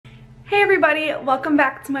Hey everybody, welcome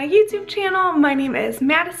back to my YouTube channel. My name is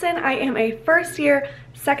Madison. I am a first year,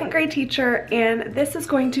 second grade teacher, and this is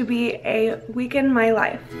going to be a week in my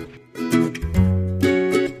life.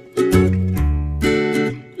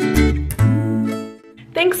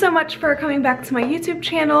 Thanks so much for coming back to my YouTube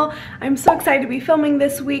channel. I'm so excited to be filming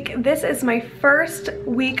this week. This is my first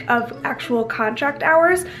week of actual contract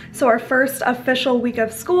hours, so our first official week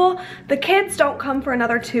of school. The kids don't come for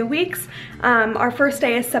another 2 weeks. Our first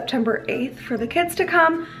day is September 8th for the kids to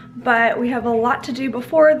come, but we have a lot to do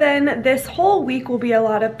before then. This whole week will be a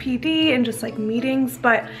lot of PD and just like meetings,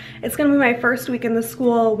 but it's gonna be my first week in the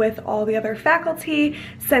school with all the other faculty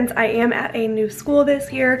since I am at a new school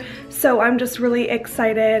this year. So I'm just really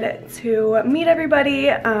excited to meet everybody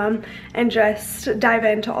and just dive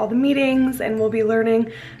into all the meetings, and we'll be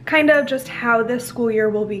learning kind of just how this school year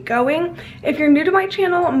will be going. If you're new to my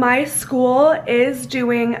channel, my school is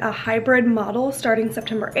doing a hybrid model starting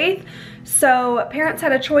September 8th. So parents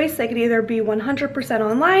had a choice. They could either be 100%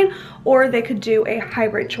 online or they could do a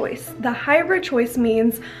hybrid choice. The hybrid choice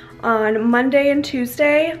means on Monday and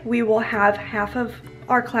Tuesday we will have half of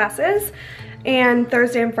our classes, and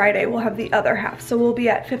Thursday and Friday we'll have the other half. So we'll be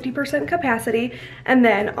at 50% capacity, and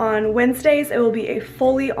then on Wednesdays it will be a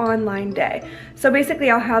fully online day. So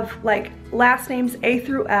basically I'll have like last names A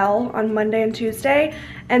through L on Monday and Tuesday,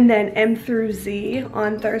 and then M through Z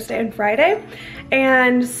on Thursday and Friday.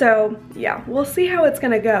 And so yeah, we'll see how it's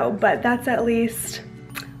gonna go, but that's at least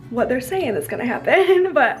what they're saying is gonna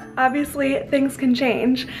happen, but obviously things can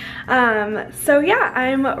change. So yeah,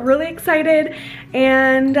 I'm really excited,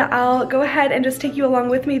 and I'll go ahead and just take you along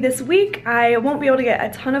with me this week. I won't be able to get a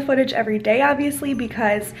ton of footage every day, obviously,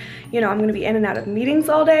 because, you know, I'm gonna be in and out of meetings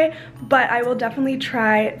all day, but I will definitely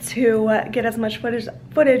try to get as much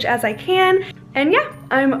footage as I can. And yeah,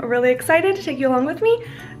 I'm really excited to take you along with me.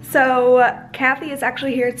 So Kathy is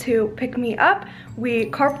actually here to pick me up. We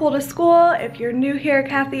carpool to school. If you're new here,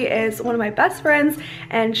 Kathy is one of my best friends,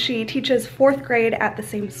 and she teaches 4th grade at the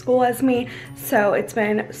same school as me. So it's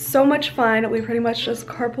been so much fun. We pretty much just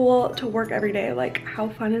carpool to work every day. Like, how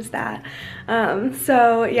fun is that?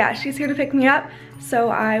 So yeah, she's here to pick me up. So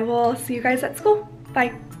I will see you guys at school.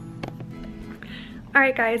 Bye.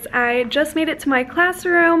 Alright guys, I just made it to my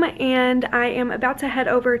classroom, and I am about to head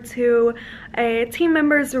over to a team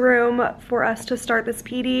member's room for us to start this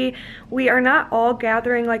PD. We are not all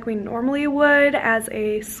gathering like we normally would as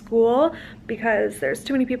a school because there's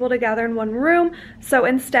too many people to gather in one room. So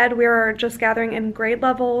instead we are just gathering in grade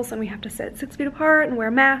levels, and we have to sit 6 feet apart and wear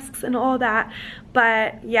masks and all that.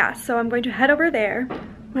 But yeah, so I'm going to head over there.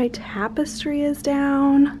 My tapestry is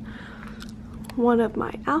down. One of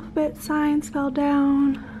my alphabet signs fell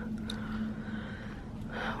down.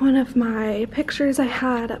 One of my pictures I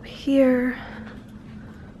had up here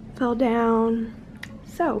fell down.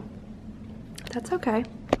 So that's okay.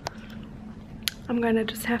 I'm gonna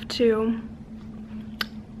just have to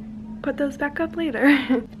put those back up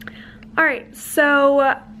later. Alright,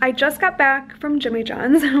 so I just got back from Jimmy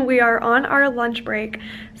John's. We are on our lunch break,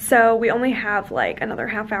 so we only have like another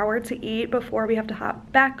half hour to eat before we have to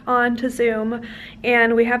hop back on to Zoom,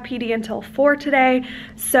 and we have PD until 4 today.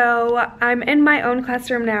 So I'm in my own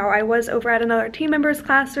classroom now. I was over at another team member's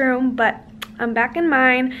classroom, but I'm back in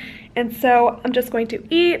mine, and so I'm just going to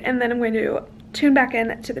eat, and then I'm going to tune back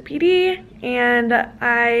in to the PD, and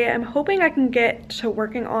I am hoping I can get to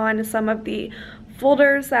working on some of the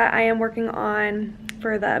folders that I am working on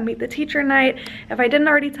for the Meet the Teacher night. If I didn't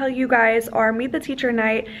already tell you guys, our Meet the Teacher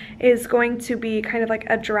night is going to be kind of like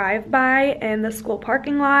a drive-by in the school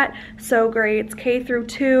parking lot. So grades K through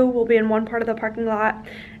 2 will be in one part of the parking lot,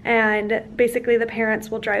 and basically the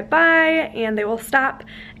parents will drive by and they will stop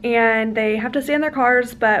and they have to stay in their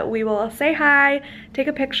cars, but we will say hi, take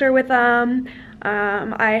a picture with them.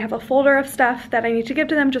 I have a folder of stuff that I need to give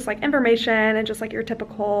to them, just like information and just like your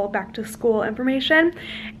typical back to school information,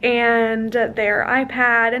 and their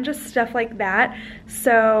iPad and just stuff like that.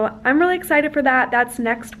 So I'm really excited for that. That's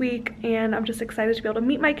next week, and I'm just excited to be able to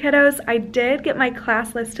meet my kiddos. I did get my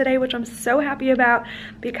class list today, which I'm so happy about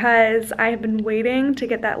because I have been waiting to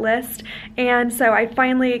get that list, and so I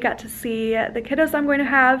finally got to see the kiddos I'm going to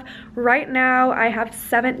have. Right now I have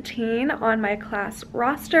 17 on my class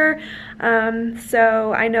roster.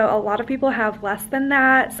 So I know a lot of people have less than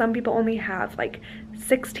that. Some people only have like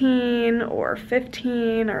 16 or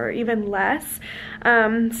 15 or even less.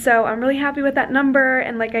 So I'm really happy with that number,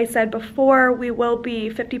 and like I said before, we will be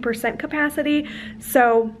 50% capacity.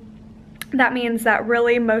 So that means that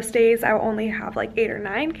really most days I will only have like 8 or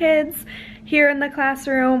 9 kids here in the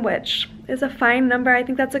classroom, which is a fine number. I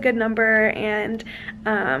think that's a good number, and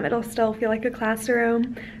it'll still feel like a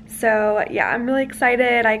classroom. So yeah, I'm really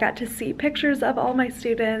excited. I got to see pictures of all my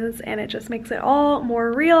students and it just makes it all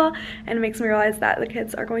more real and it makes me realize that the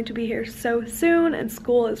kids are going to be here so soon and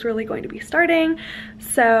school is really going to be starting.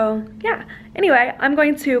 So yeah, anyway, I'm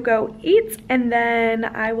going to go eat and then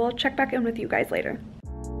I will check back in with you guys later.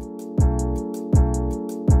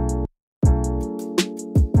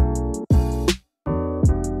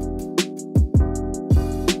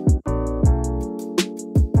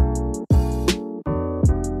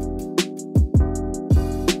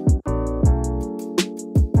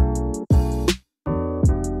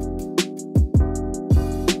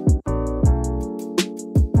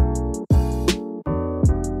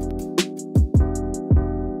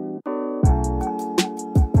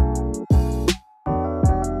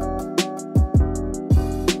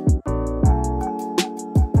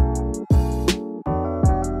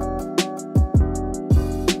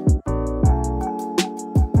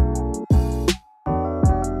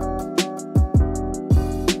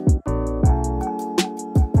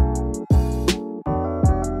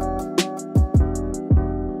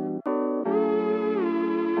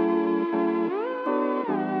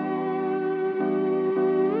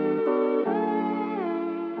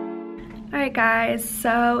 Alright guys,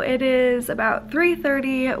 so it is about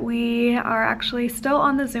 3:30. We are actually still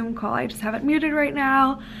on the Zoom call. I just have it muted right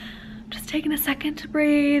now. Just taking a second to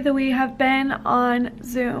breathe. We have been on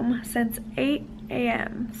Zoom since 8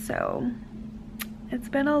 a.m. so it's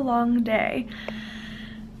been a long day.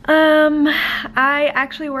 I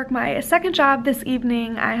actually work my second job this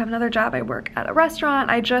evening. I have another job. I work at a restaurant.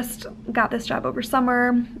 I just got this job over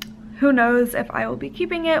summer. Who knows if I will be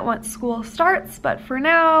keeping it once school starts, but for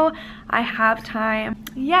now, I have time.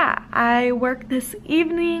 Yeah, I work this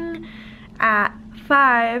evening at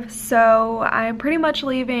 5, so I'm pretty much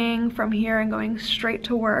leaving from here and going straight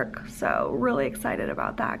to work, so really excited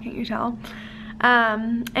about that, can't you tell?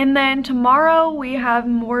 And then tomorrow we have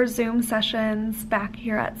more Zoom sessions back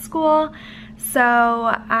here at school, so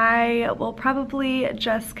I will probably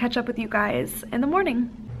just catch up with you guys in the morning.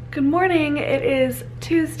 Good morning, it is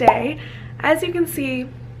Tuesday. As you can see,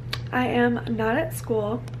 I am not at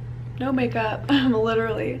school, no makeup, I'm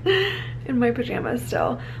literally in my pajamas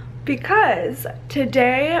still, because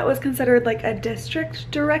today was considered like a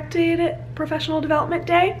district directed professional development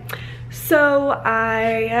day. So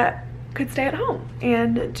I could stay at home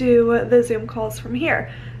and do the Zoom calls from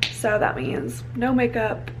here. So that means no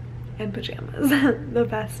makeup and pajamas. The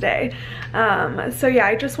best day. So yeah,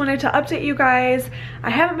 I just wanted to update you guys. I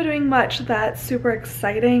haven't been doing much that's super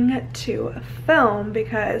exciting to film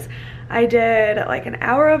because I did like an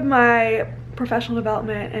hour of my professional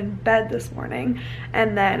development in bed this morning,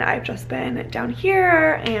 and then I've just been down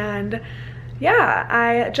here, and yeah,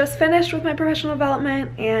 I just finished with my professional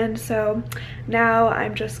development, and so now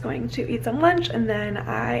I'm just going to eat some lunch and then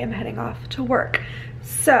I am heading off to work.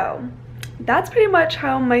 So that's pretty much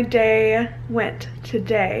how my day went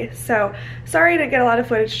today. So sorry to get a lot of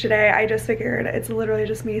footage today. I just figured it's literally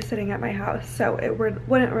just me sitting at my house, so it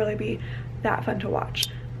wouldn't really be that fun to watch.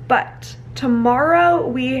 But tomorrow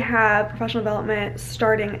we have professional development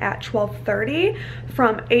starting at 12:30.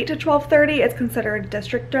 From 8 to 12:30, it's considered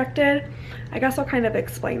district directed. I guess I'll kind of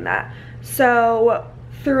explain that. So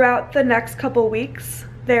throughout the next couple weeks,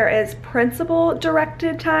 there is principal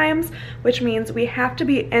directed times, which means we have to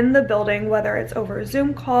be in the building, whether it's over a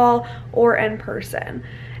Zoom call or in person.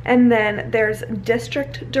 And then there's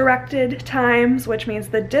district directed times, which means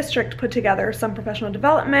the district put together some professional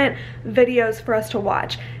development videos for us to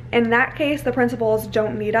watch. In that case, the principals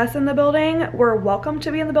don't need us in the building. We're welcome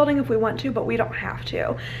to be in the building if we want to, but we don't have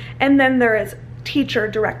to. And then there is teacher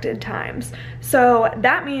directed times. So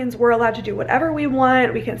that means we're allowed to do whatever we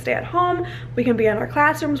want. We can stay at home, we can be in our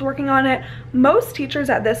classrooms working on it. Most teachers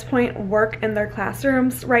at this point work in their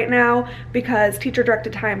classrooms right now because teacher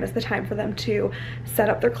directed time is the time for them to set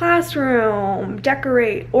up their classroom,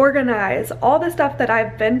 decorate, organize, all the stuff that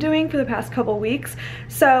I've been doing for the past couple weeks.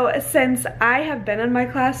 So since I have been in my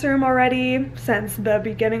classroom already since the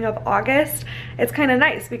beginning of August, it's kind of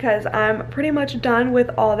nice because I'm pretty much done with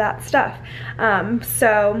all that stuff.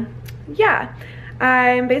 So yeah,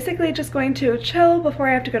 I'm basically just going to chill before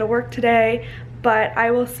I have to go to work today, but I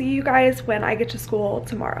will see you guys when I get to school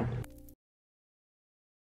tomorrow.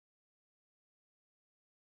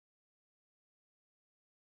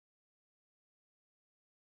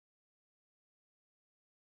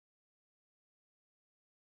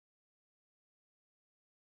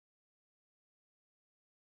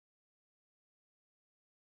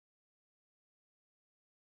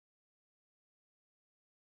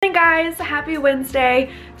 Hey guys, happy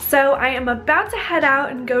Wednesday. So I am about to head out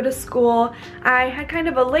and go to school. I had kind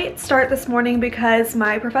of a late start this morning because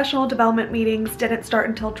my professional development meetings didn't start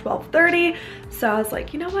until 12:30. So I was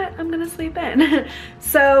like, you know what, I'm gonna sleep in.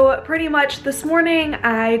 So pretty much this morning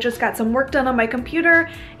I just got some work done on my computer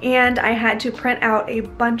and I had to print out a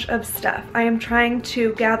bunch of stuff. I am trying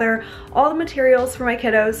to gather all the materials for my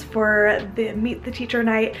kiddos for the Meet the Teacher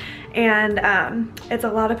night, and it's a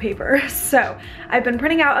lot of paper. So I've been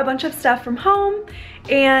printing out a bunch of stuff from home,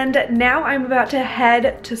 and now I'm about to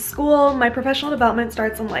head to school. My professional development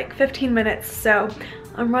starts in like 15 minutes, so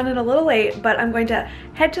I'm running a little late, but I'm going to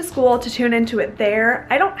head to school to tune into it there.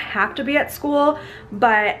 I don't have to be at school,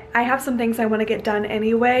 but I have some things I want to get done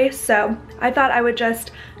anyway, so I thought I would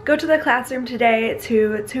just go to the classroom today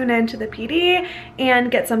to tune into the PD and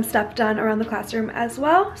get some stuff done around the classroom as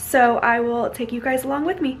well. So I will take you guys along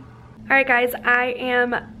with me. Alright guys, I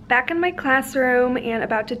am back in my classroom and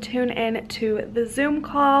about to tune in to the Zoom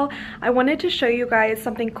call. I wanted to show you guys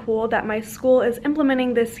something cool that my school is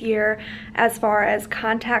implementing this year as far as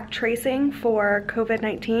contact tracing for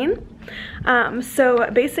COVID-19. So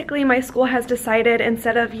basically my school has decided,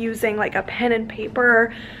 instead of using like a pen and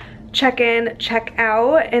paper check-in,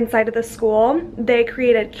 check-out inside of the school, they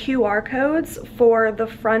created QR codes for the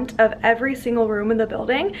front of every single room in the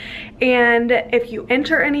building. And if you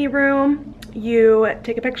enter any room, you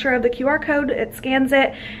take a picture of the QR code, it scans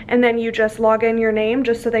it, and then you just log in your name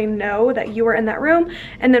just so they know that you were in that room.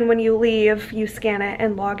 And then when you leave, you scan it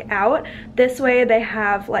and log out. This way they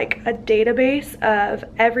have like a database of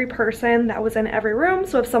every person that was in every room.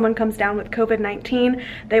 So if someone comes down with COVID-19,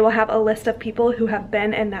 they will have a list of people who have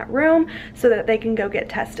been in that room so that they can go get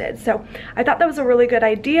tested. So I thought that was a really good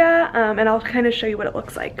idea, and I'll kind of show you what it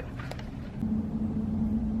looks like.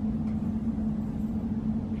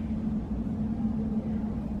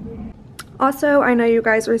 Also, I know you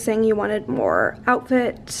guys were saying you wanted more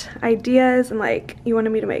outfit ideas and like you wanted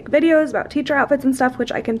me to make videos about teacher outfits and stuff,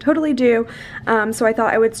 which I can totally do. So I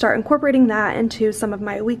thought I would start incorporating that into some of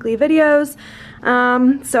my weekly videos.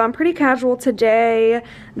 So I'm pretty casual today.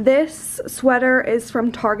 This sweater is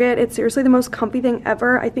from Target. It's seriously the most comfy thing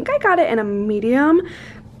ever. I think I got it in a medium,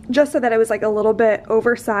 just so that it was like a little bit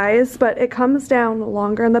oversized, but it comes down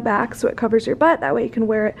longer in the back so it covers your butt. That way you can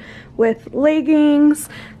wear it with leggings.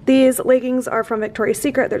 These leggings are from Victoria's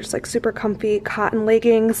Secret. They're just like super comfy cotton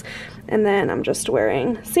leggings. And then I'm just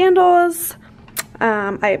wearing sandals.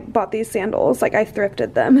 I bought these sandals, like I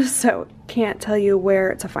thrifted them, so can't tell you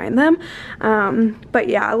where to find them. But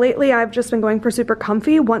yeah, lately I've just been going for super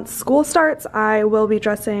comfy. Once school starts, I will be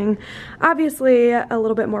dressing obviously a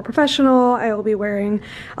little bit more professional. I will be wearing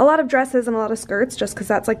a lot of dresses and a lot of skirts just because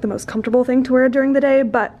that's like the most comfortable thing to wear during the day,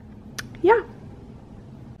 but yeah.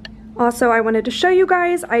 Also, I wanted to show you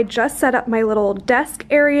guys, I just set up my little desk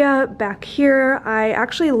area back here. I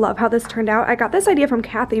actually love how this turned out. I got this idea from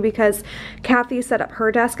Kathy because Kathy set up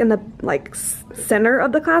her desk in the like center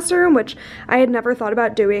of the classroom, which I had never thought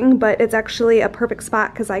about doing, but it's actually a perfect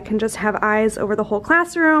spot because I can just have eyes over the whole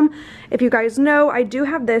classroom. If you guys know, I do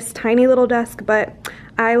have this tiny little desk, but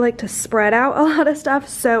I like to spread out a lot of stuff,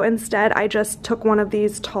 so instead I just took one of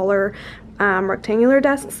these taller rectangular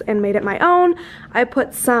desks and made it my own. I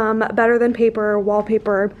put some Better Than Paper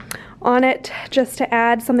wallpaper on it just to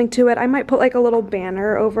add something to it. I might put like a little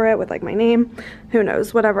banner over it with like my name, who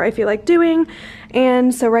knows, whatever I feel like doing.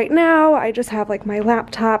 And so right now I just have like my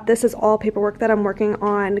laptop. This is all paperwork that I'm working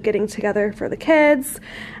on getting together for the kids.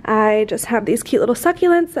 I just have these cute little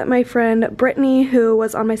succulents that my friend Brittany, who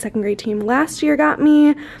was on my second grade team last year, got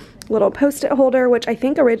me. Little post-it holder, which I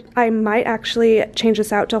think I might actually change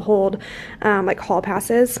this out to hold like hall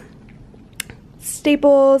passes.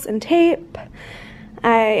 Staples and tape.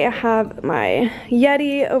 I have my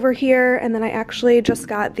Yeti over here, and then I actually just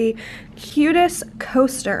got the cutest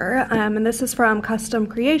coaster, and this is from Custom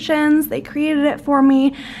Creations. They created it for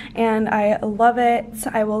me and I love it.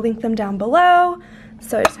 I will link them down below.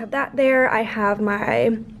 So I just have that there. I have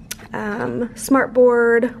my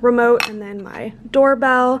smartboard remote and then my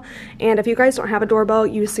doorbell, and if you guys don't have a doorbell,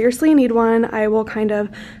 you seriously need one. I will kind of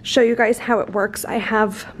show you guys how it works. I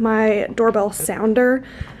have my doorbell sounder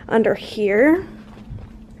under here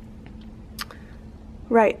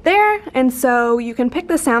right there, and so you can pick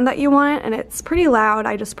the sound that you want, and it's pretty loud.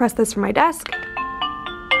 I just press this from my desk.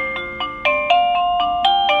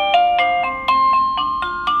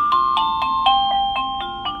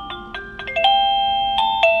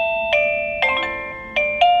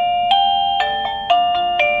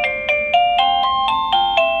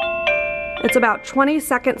 It's about 20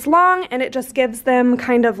 seconds long, and it just gives them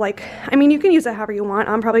kind of like, I mean, you can use it however you want.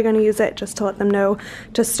 I'm probably going to use it just to let them know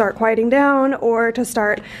to start quieting down or to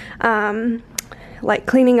start like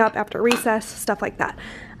cleaning up after recess, stuff like that.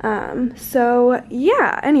 So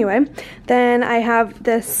yeah, anyway, then I have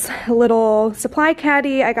this little supply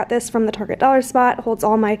caddy. I got this from the Target Dollar Spot. It holds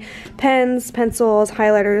all my pens, pencils,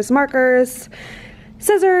 highlighters, markers,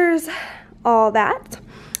 scissors, all that.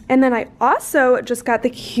 And then I also just got the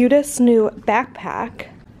cutest new backpack.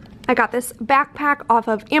 I got this backpack off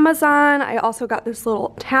of Amazon. I also got this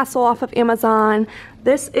little tassel off of Amazon.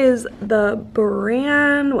 This is the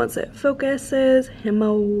brand, once it focuses,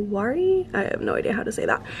 Himawari? I have no idea how to say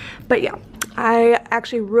that. But yeah, I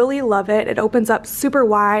actually really love it. It opens up super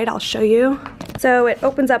wide. I'll show you. So it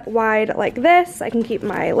opens up wide like this. I can keep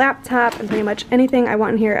my laptop and pretty much anything I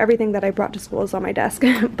want in here. Everything that I brought to school is on my desk.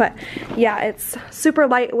 But yeah, it's super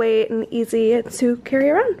lightweight and easy to carry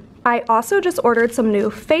around. I also just ordered some new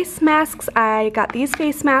face masks. I got these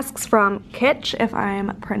face masks from Kitsch, if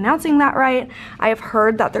I'm pronouncing that right. I have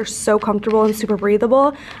heard that they're so comfortable and super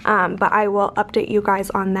breathable, but I will update you guys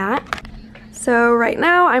on that. So right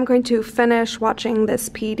now I'm going to finish watching this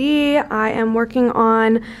PD. I am working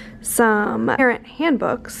on some parent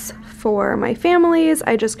handbooks for my families.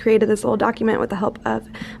 I just created this little document with the help of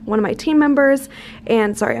one of my team members,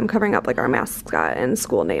 and sorry, I'm covering up like our mascot and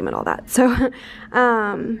school name and all that. So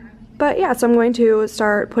but yeah, so I'm going to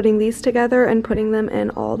start putting these together and putting them in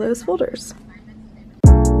all those folders.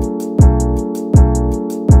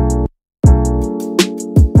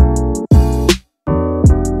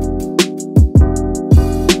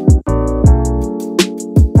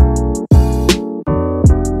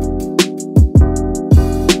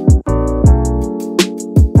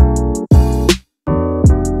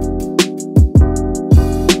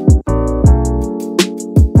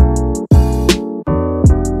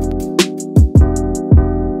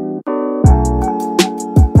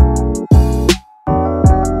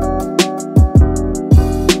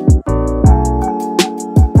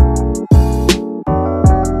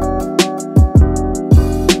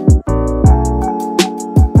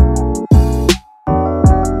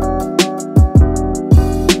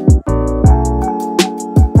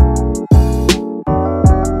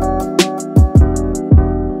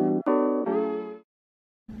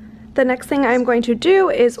 The next thing I'm going to do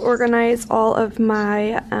is organize all of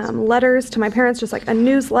my letters to my parents, just like a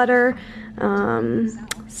newsletter.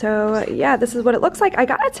 So yeah, this is what it looks like. I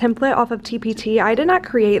got a template off of TPT. I did not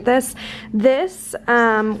create this. This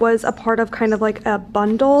was a part of kind of like a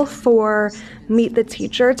bundle for Meet the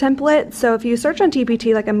Teacher template. So if you search on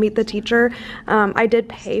TPT like a Meet the Teacher, I did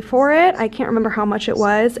pay for it. I can't remember how much it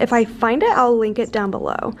was. If I find it, I'll link it down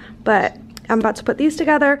below. But I'm about to put these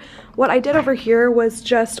together. What I did over here was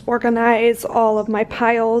just organize all of my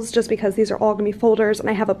piles, just because these are all gonna be folders and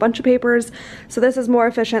I have a bunch of papers. So this is more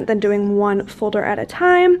efficient than doing one folder at a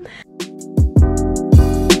time.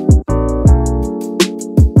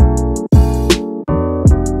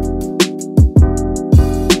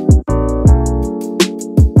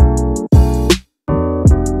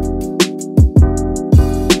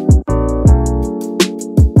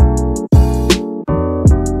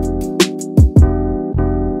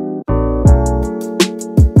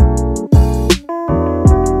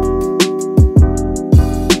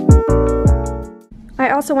 I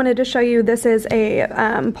also wanted to show you, this is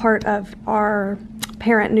a part of our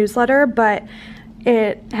parent newsletter, but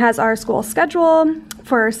it has our school schedule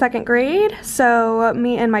for second grade. So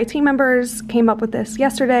me and my team members came up with this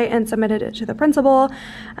yesterday and submitted it to the principal.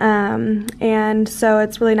 And so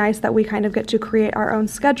it's really nice that we kind of get to create our own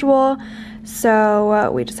schedule.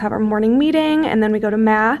 So we just have our morning meeting and then we go to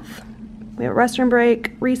math. We have a restroom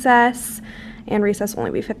break, recess, and recess will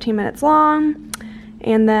only be 15 minutes long.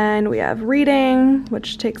 And then we have reading,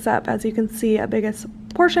 which takes up, as you can see, a biggest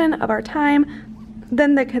portion of our time.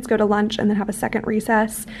 Then the kids go to lunch and then have a second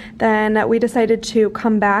recess. Then we decided to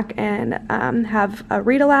come back and have a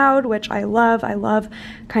read aloud, which I love. I love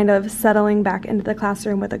kind of settling back into the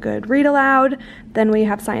classroom with a good read aloud. Then we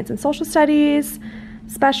have science and social studies,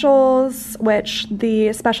 specials, which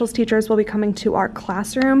the specials teachers will be coming to our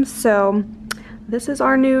classroom. So this is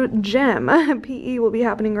our new gym. PE will be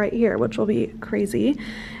happening right here, which will be crazy.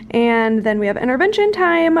 And then we have intervention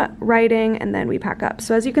time, writing, and then we pack up.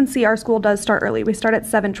 So as you can see, our school does start early. We start at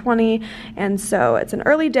 7:20, and so it's an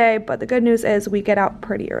early day, but the good news is we get out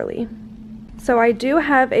pretty early. So I do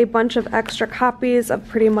have a bunch of extra copies of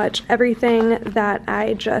pretty much everything that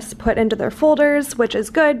I just put into their folders, which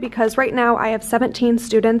is good because right now I have 17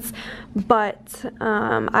 students, but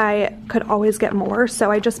I could always get more.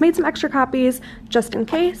 So I just made some extra copies just in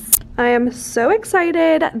case. I am so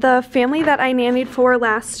excited. The family that I nannied for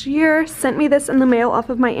last year sent me this in the mail off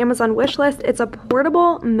of my Amazon wish list. It's a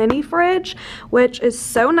portable mini fridge, which is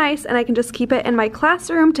so nice, and I can just keep it in my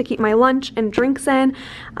classroom to keep my lunch and drinks in.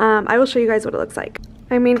 I will show you guys what it looks like.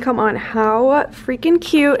 I mean, come on, how freaking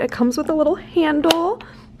cute. It comes with a little handle,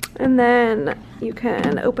 and then you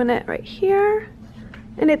can open it right here.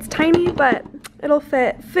 And it's tiny, but it'll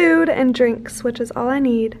fit food and drinks, which is all I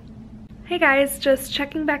need. Hey guys, just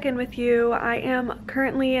checking back in with you. I am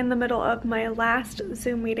currently in the middle of my last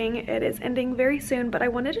Zoom meeting. It is ending very soon, but I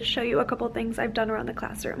wanted to show you a couple things I've done around the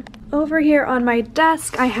classroom. Over here on my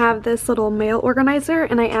desk, I have this little mail organizer,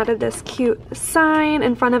 and I added this cute sign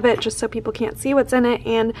in front of it just so people can't see what's in it,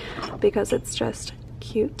 and because it's just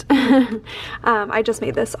cute. I just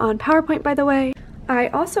made this on PowerPoint, by the way. I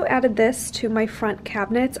also added this to my front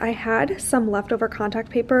cabinets. I had some leftover contact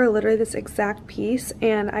paper, literally this exact piece,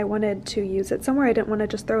 and I wanted to use it somewhere. I didn't want to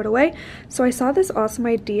just throw it away. So I saw this awesome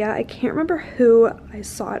idea. I can't remember who I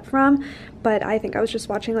saw it from, but I think I was just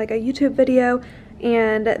watching like a YouTube video,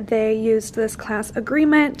 and they used this class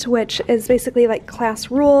agreement, which is basically like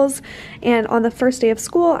class rules. And on the first day of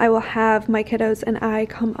school, I will have my kiddos and I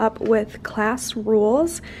come up with class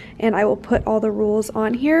rules, and I will put all the rules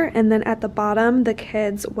on here, and then at the bottom the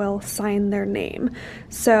kids will sign their name.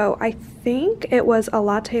 So I think it was a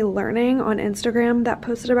Latte Learning on Instagram that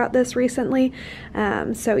posted about this recently.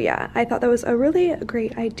 So yeah, I thought that was a really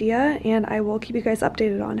great idea, and I will keep you guys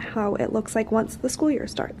updated on how it looks like once the school year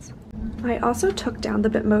starts. I also took down the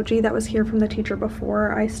Bitmoji that was here from the teacher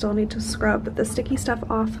before. I still need to scrub the sticky stuff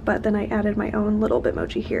off, but then I added my own little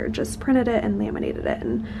Bitmoji here, just printed it and laminated it,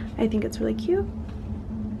 and I think it's really cute.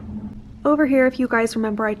 Over here, if you guys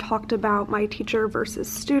remember, I talked about my teacher versus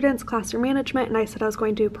students classroom management, and I said I was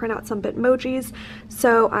going to print out some Bitmojis.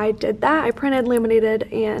 So I did that. I printed, laminated,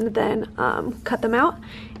 and then cut them out.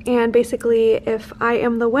 And basically, if I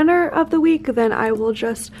am the winner of the week, then I will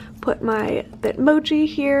just put my Bitmoji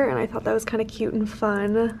here, and I thought that was kind of cute and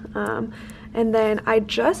fun. And then I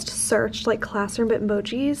just searched like classroom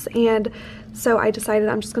Bitmojis, and so I decided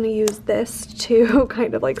I'm just going to use this to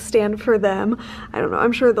kind of like stand for them. I don't know,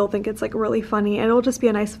 I'm sure they'll think it's like really funny, and it'll just be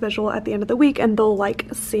a nice visual at the end of the week, and they'll like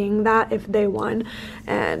seeing that if they won.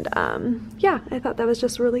 And yeah, I thought that was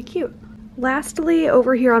just really cute. Lastly,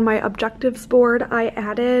 over here on my objectives board, I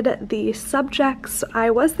added the subjects. I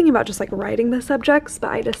was thinking about just like writing the subjects,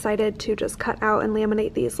 but I decided to just cut out and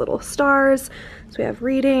laminate these little stars. So we have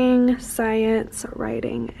reading, science,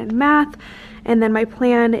 writing, and math. And then my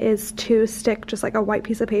plan is to stick just like a white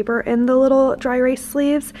piece of paper in the little dry erase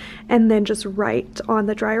sleeves, and then just write on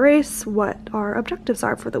the dry erase what our objectives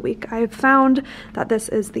are for the week. I've found that this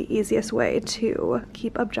is the easiest way to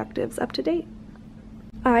keep objectives up to date.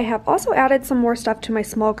 I have also added some more stuff to my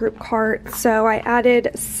small group cart. So I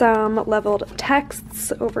added some leveled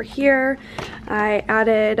texts over here. I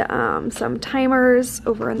added some timers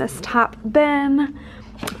over in this top bin.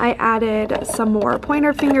 I added some more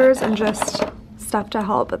pointer fingers and just stuff to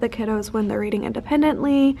help the kiddos when they're reading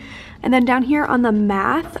independently. And then down here on the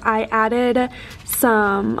math, I added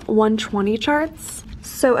some 120 charts.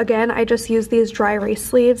 So again, I just use these dry erase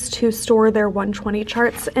sleeves to store their 120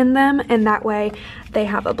 charts in them, and that way they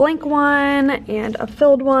have a blank one and a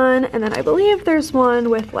filled one, and then I believe there's one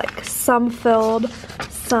with like some filled,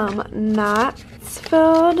 some not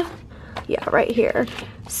filled. Yeah, right here,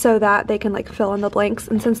 so that they can like fill in the blanks,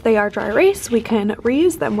 and since they are dry erase, we can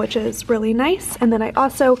reuse them, which is really nice. And then I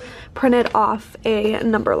also printed off a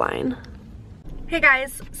number line. Hey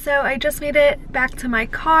guys, so I just made it back to my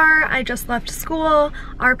car. I just left school.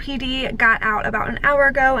 Our PD got out about an hour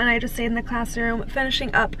ago, and I just stayed in the classroom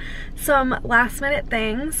finishing up some last minute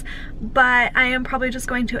things. But I am probably just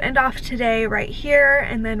going to end off today right here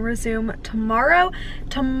and then resume tomorrow.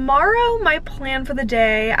 Tomorrow, my plan for the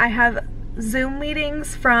day, I have Zoom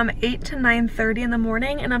meetings from 8 to 9:30 in the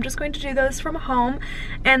morning, and I'm just going to do those from home.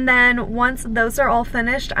 And then once those are all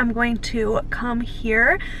finished, I'm going to come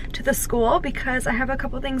here to the school because I have a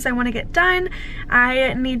couple things I want to get done.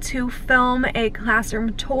 I need to film a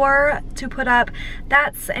classroom tour to put up.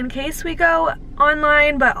 That's in case we go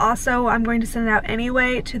online, but also I'm going to send it out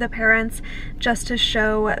anyway to the parents just to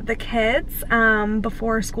show the kids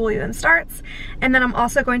before school even starts. And then I'm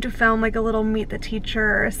also going to film like a little meet the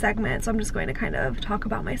teacher segment, so I'm just going to kind of talk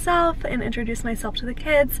about myself and introduce myself to the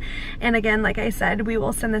kids. And again, like I said, we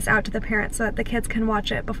will send this out to the parents so that the kids can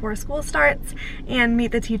watch it before school starts. And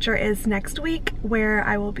meet the teacher is next week, where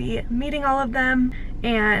I will be meeting all of them,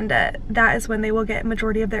 and that is when they will get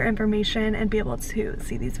majority of their information and be able to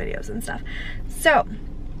see these videos and stuff. So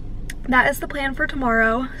that is the plan for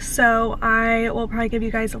tomorrow. So I will probably give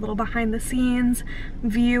you guys a little behind the scenes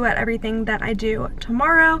view at everything that I do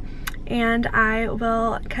tomorrow, and I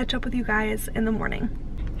will catch up with you guys in the morning.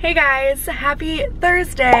 Hey guys, happy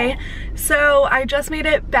Thursday. So I just made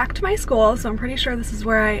it back to my school, so I'm pretty sure this is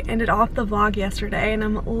where I ended off the vlog yesterday, and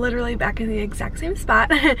I'm literally back in the exact same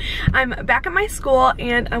spot. I'm back at my school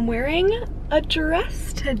and I'm wearing a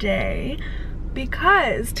dress today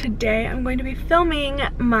because today I'm going to be filming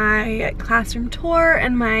my classroom tour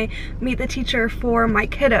and my Meet the Teacher for my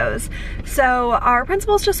kiddos. So our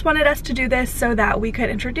principals just wanted us to do this so that we could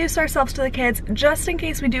introduce ourselves to the kids, just in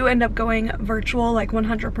case we do end up going virtual, like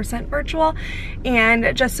 100% virtual,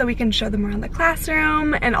 and just so we can show them around the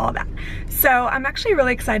classroom and all that. So I'm actually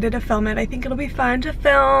really excited to film it. I think it'll be fun to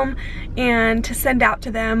film and to send out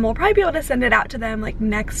to them. We'll probably be able to send it out to them like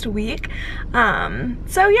next week.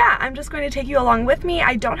 So yeah, I'm just going to take you along with me.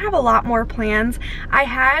 I don't have a lot more plans. I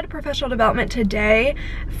had professional development today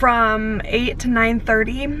from 8 to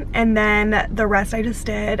 9:30, and then the rest I just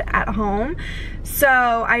did at home. So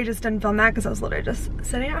I just didn't film that because I was literally just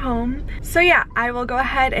sitting at home. So yeah, I will go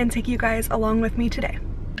ahead and take you guys along with me today.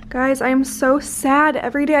 Guys, I am so sad.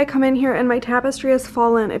 Every day I come in here and my tapestry has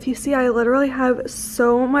fallen. If you see, I literally have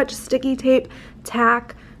so much sticky tape,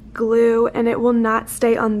 tack, glue, and it will not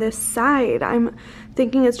stay on this side. I'm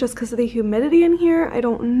thinking it's just because of the humidity in here. I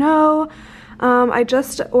don't know. I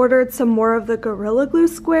just ordered some more of the Gorilla Glue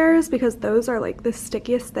squares because those are like the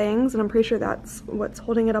stickiest things, and I'm pretty sure that's what's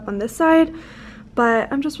holding it up on this side.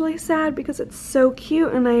 But I'm just really sad because it's so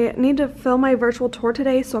cute, and I need to film my virtual tour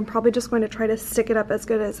today, so I'm probably just going to try to stick it up as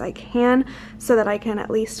good as I can so that I can at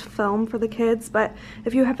least film for the kids. But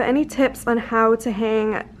if you have any tips on how to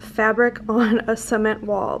hang fabric on a cement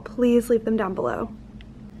wall, please leave them down below.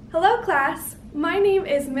 Hello class, my name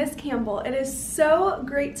is Miss Campbell. It is so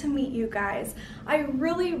great to meet you guys. I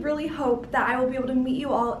really hope that I will be able to meet you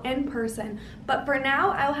all in person, but for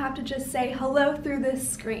now I'll have to just say hello through this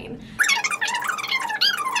screen.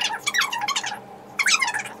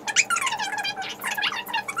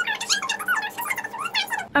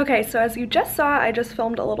 Okay, so as you just saw, I just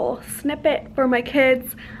filmed a little snippet for my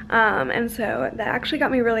kids, and so that actually got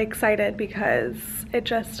me really excited because it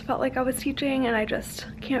just felt like I was teaching, and I just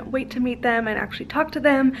can't wait to meet them and actually talk to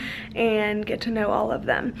them and get to know all of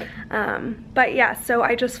them. But yeah, so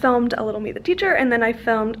I just filmed a little Meet the Teacher, and then I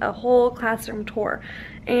filmed a whole classroom tour,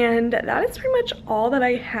 and that is pretty much all that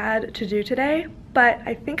I had to do today, but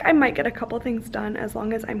I think I might get a couple things done as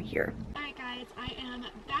long as I'm here. Alright guys, I am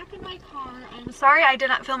back in my car. I'm sorry I did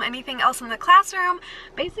not film anything else in the classroom.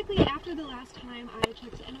 Basically, after the last time I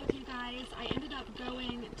checked in with you guys, I ended up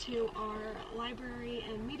going to our library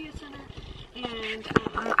and media center, and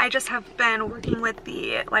I just have been working with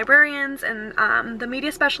the librarians and the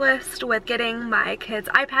media specialist with getting my kids'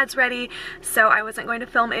 iPads ready, so I wasn't going to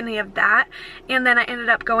film any of that. And then I ended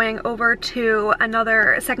up going over to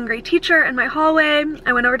another second grade teacher in my hallway.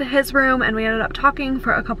 I went over to his room and we ended up talking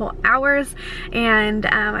for a couple hours, and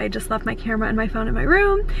I just left my camera and my phone in my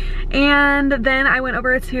room. And then I went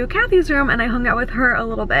over to Kathy's room and I hung out with her a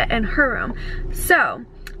little bit in her room. So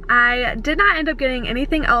I did not end up getting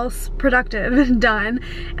anything else productive done,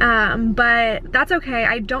 but that's okay.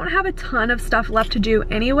 I don't have a ton of stuff left to do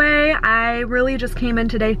anyway. I really just came in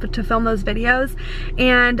today to film those videos,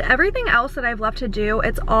 and everything else that I've left to do,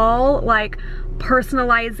 it's all like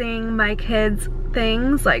personalizing my kids'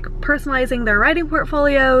 things, like personalizing their writing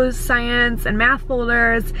portfolios, science and math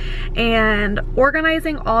folders, and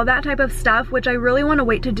organizing all that type of stuff, which I really want to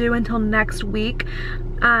wait to do until next week.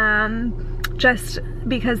 Just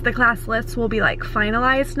because the class lists will be like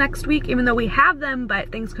finalized next week, even though we have them,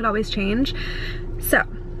 but things could always change. So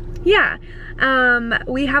yeah,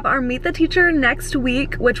 we have our Meet the Teacher next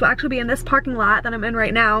week, which will actually be in this parking lot that I'm in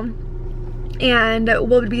right now. And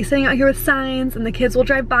we'll be sitting out here with signs, and the kids will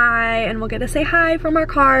drive by and we'll get to say hi from our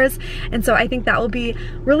cars. And so I think that will be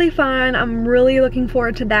really fun. I'm really looking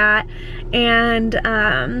forward to that. And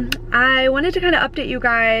I wanted to kind of update you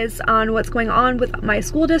guys on what's going on with my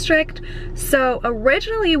school district. So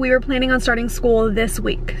originally we were planning on starting school this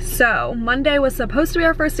week. So Monday was supposed to be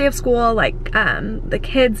our first day of school, like the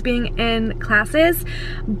kids being in classes,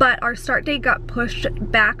 but our start date got pushed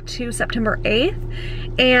back to September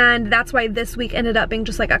 8th. And that's why this week ended up being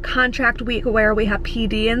just like a contract week where we have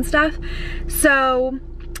PD and stuff. So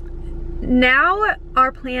now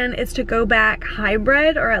our plan is to go back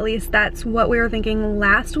hybrid, or at least that's what we were thinking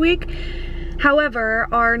last week. However,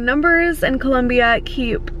 our numbers in Columbia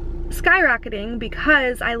keep skyrocketing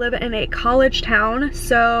because I live in a college town,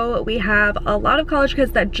 so we have a lot of college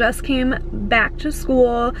kids that just came back to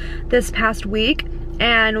school this past week.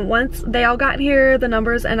 and once they all got here, the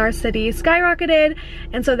numbers in our city skyrocketed,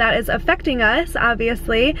 and so that is affecting us,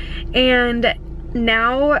 obviously, and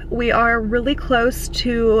now we are really close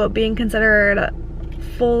to being considered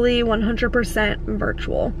fully 100%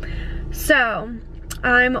 virtual. So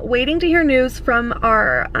I'm waiting to hear news from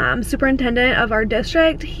our superintendent of our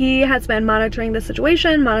district. He has been monitoring the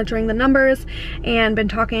situation, monitoring the numbers, and been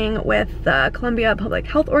talking with the Columbia Public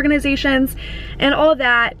Health organizations and all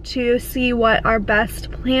that to see what our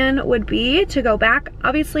best plan would be to go back.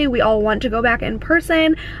 Obviously, we all want to go back in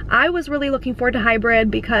person. I was really looking forward to hybrid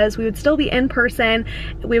because we would still be in person.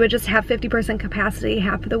 We would just have 50% capacity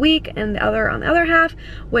half of the week and the other on the other half,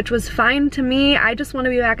 which was fine to me. I just want to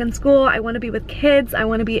be back in school. I want to be with kids. I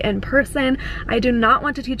want to be in person. I do not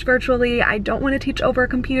want to teach virtually. I don't want to teach over a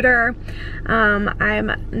computer.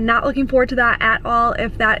 I'm not looking forward to that at all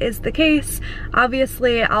if that is the case.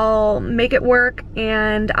 Obviously, I'll make it work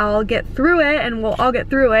and I'll get through it, and we'll all get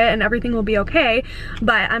through it and everything will be okay,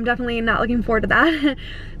 but I'm definitely not looking forward to that.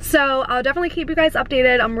 So I'll definitely keep you guys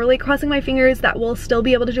updated. I'm really crossing my fingers that we'll still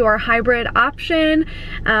be able to do our hybrid option.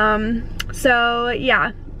 So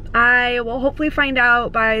yeah, I will hopefully find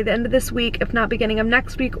out by the end of this week, if not beginning of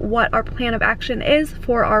next week, what our plan of action is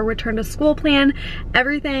for our return to school plan.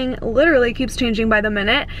 Everything literally keeps changing by the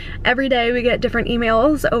minute. Every day we get different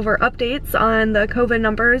emails over updates on the COVID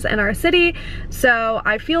numbers in our city. So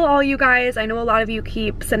I feel all you guys. I know a lot of you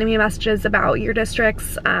keep sending me messages about your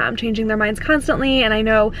districts changing their minds constantly, and I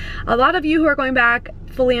know a lot of you who are going back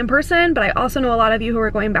fully in person, but I also know a lot of you who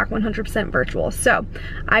are going back 100% virtual. So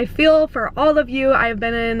I feel for all of you. I've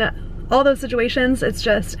been in all those situations. It's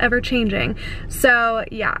just ever changing. So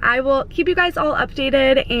yeah, I will keep you guys all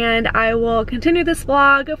updated, and I will continue this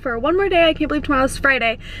vlog for one more day. I can't believe tomorrow's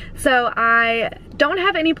Friday. So I don't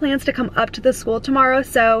have any plans to come up to the school tomorrow.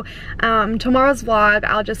 So tomorrow's vlog,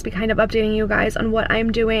 I'll just be kind of updating you guys on what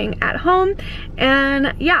I'm doing at home.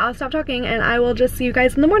 And yeah, I'll stop talking and I will just see you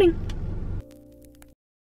guys in the morning.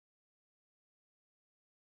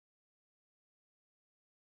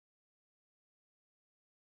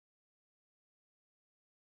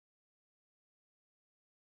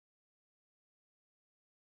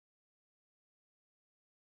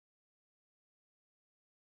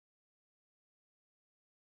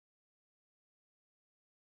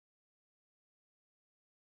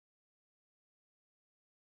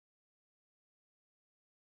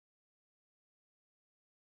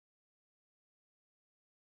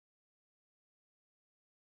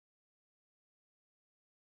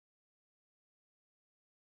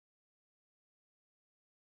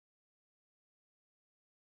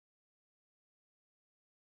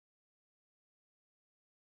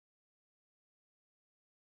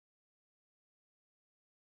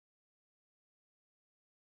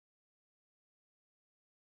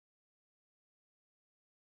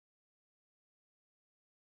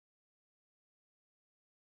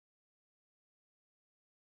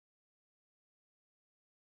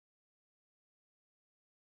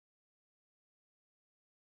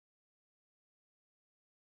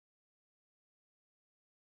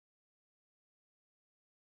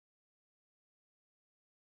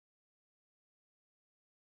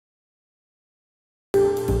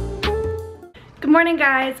 Good morning,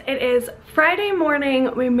 guys. It is Friday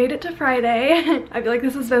morning. We made it to Friday. I feel like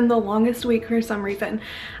this has been the longest week for some reason.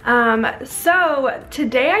 So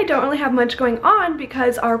today I don't really have much going on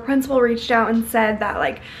because our principal reached out and said that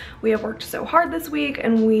like we have worked so hard this week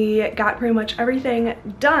and we got pretty much everything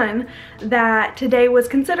done that today was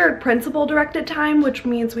considered principal directed time, which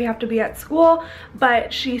means we have to be at school,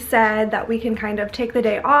 but she said that we can kind of take the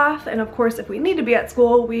day off, and of course if we need to be at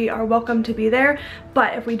school we are welcome to be there,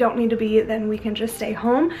 but if we don't need to be, then we can just stay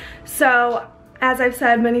home. So as I've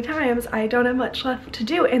said many times, I don't have much left to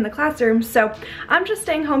do in the classroom, so I'm just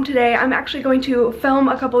staying home today. I'm actually going to film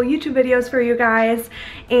a couple YouTube videos for you guys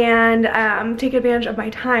and take advantage of my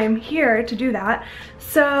time here to do that.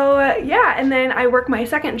 So yeah, and then I work my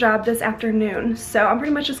second job this afternoon, so I'm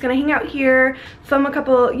pretty much just gonna hang out here, film a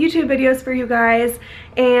couple YouTube videos for you guys,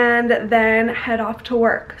 and then head off to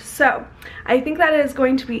work. So I think that is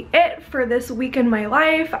going to be it for this week in my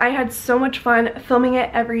life. I had so much fun filming it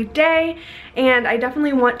every day, and I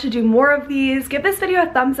definitely want to do more of these. Give this video a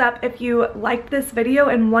thumbs up if you liked this video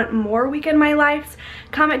and want more week in my lives.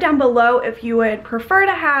 Comment down below if you would prefer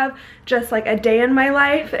to have just like a day in my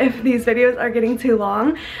life if these videos are getting too long.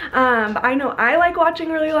 long. I know I like watching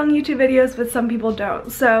really long YouTube videos, but some people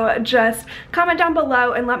don't. So just comment down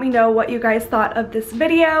below and let me know what you guys thought of this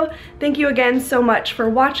video. Thank you again so much for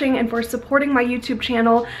watching and for supporting my YouTube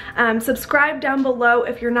channel. Subscribe down below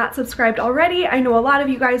if you're not subscribed already. I know a lot of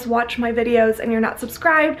you guys watch my videos and you're not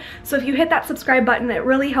subscribed, so if you hit that subscribe button, it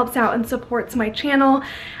really helps out and supports my channel.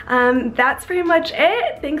 That's pretty much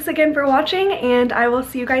it. Thanks again for watching, and I will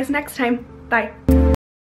see you guys next time. Bye.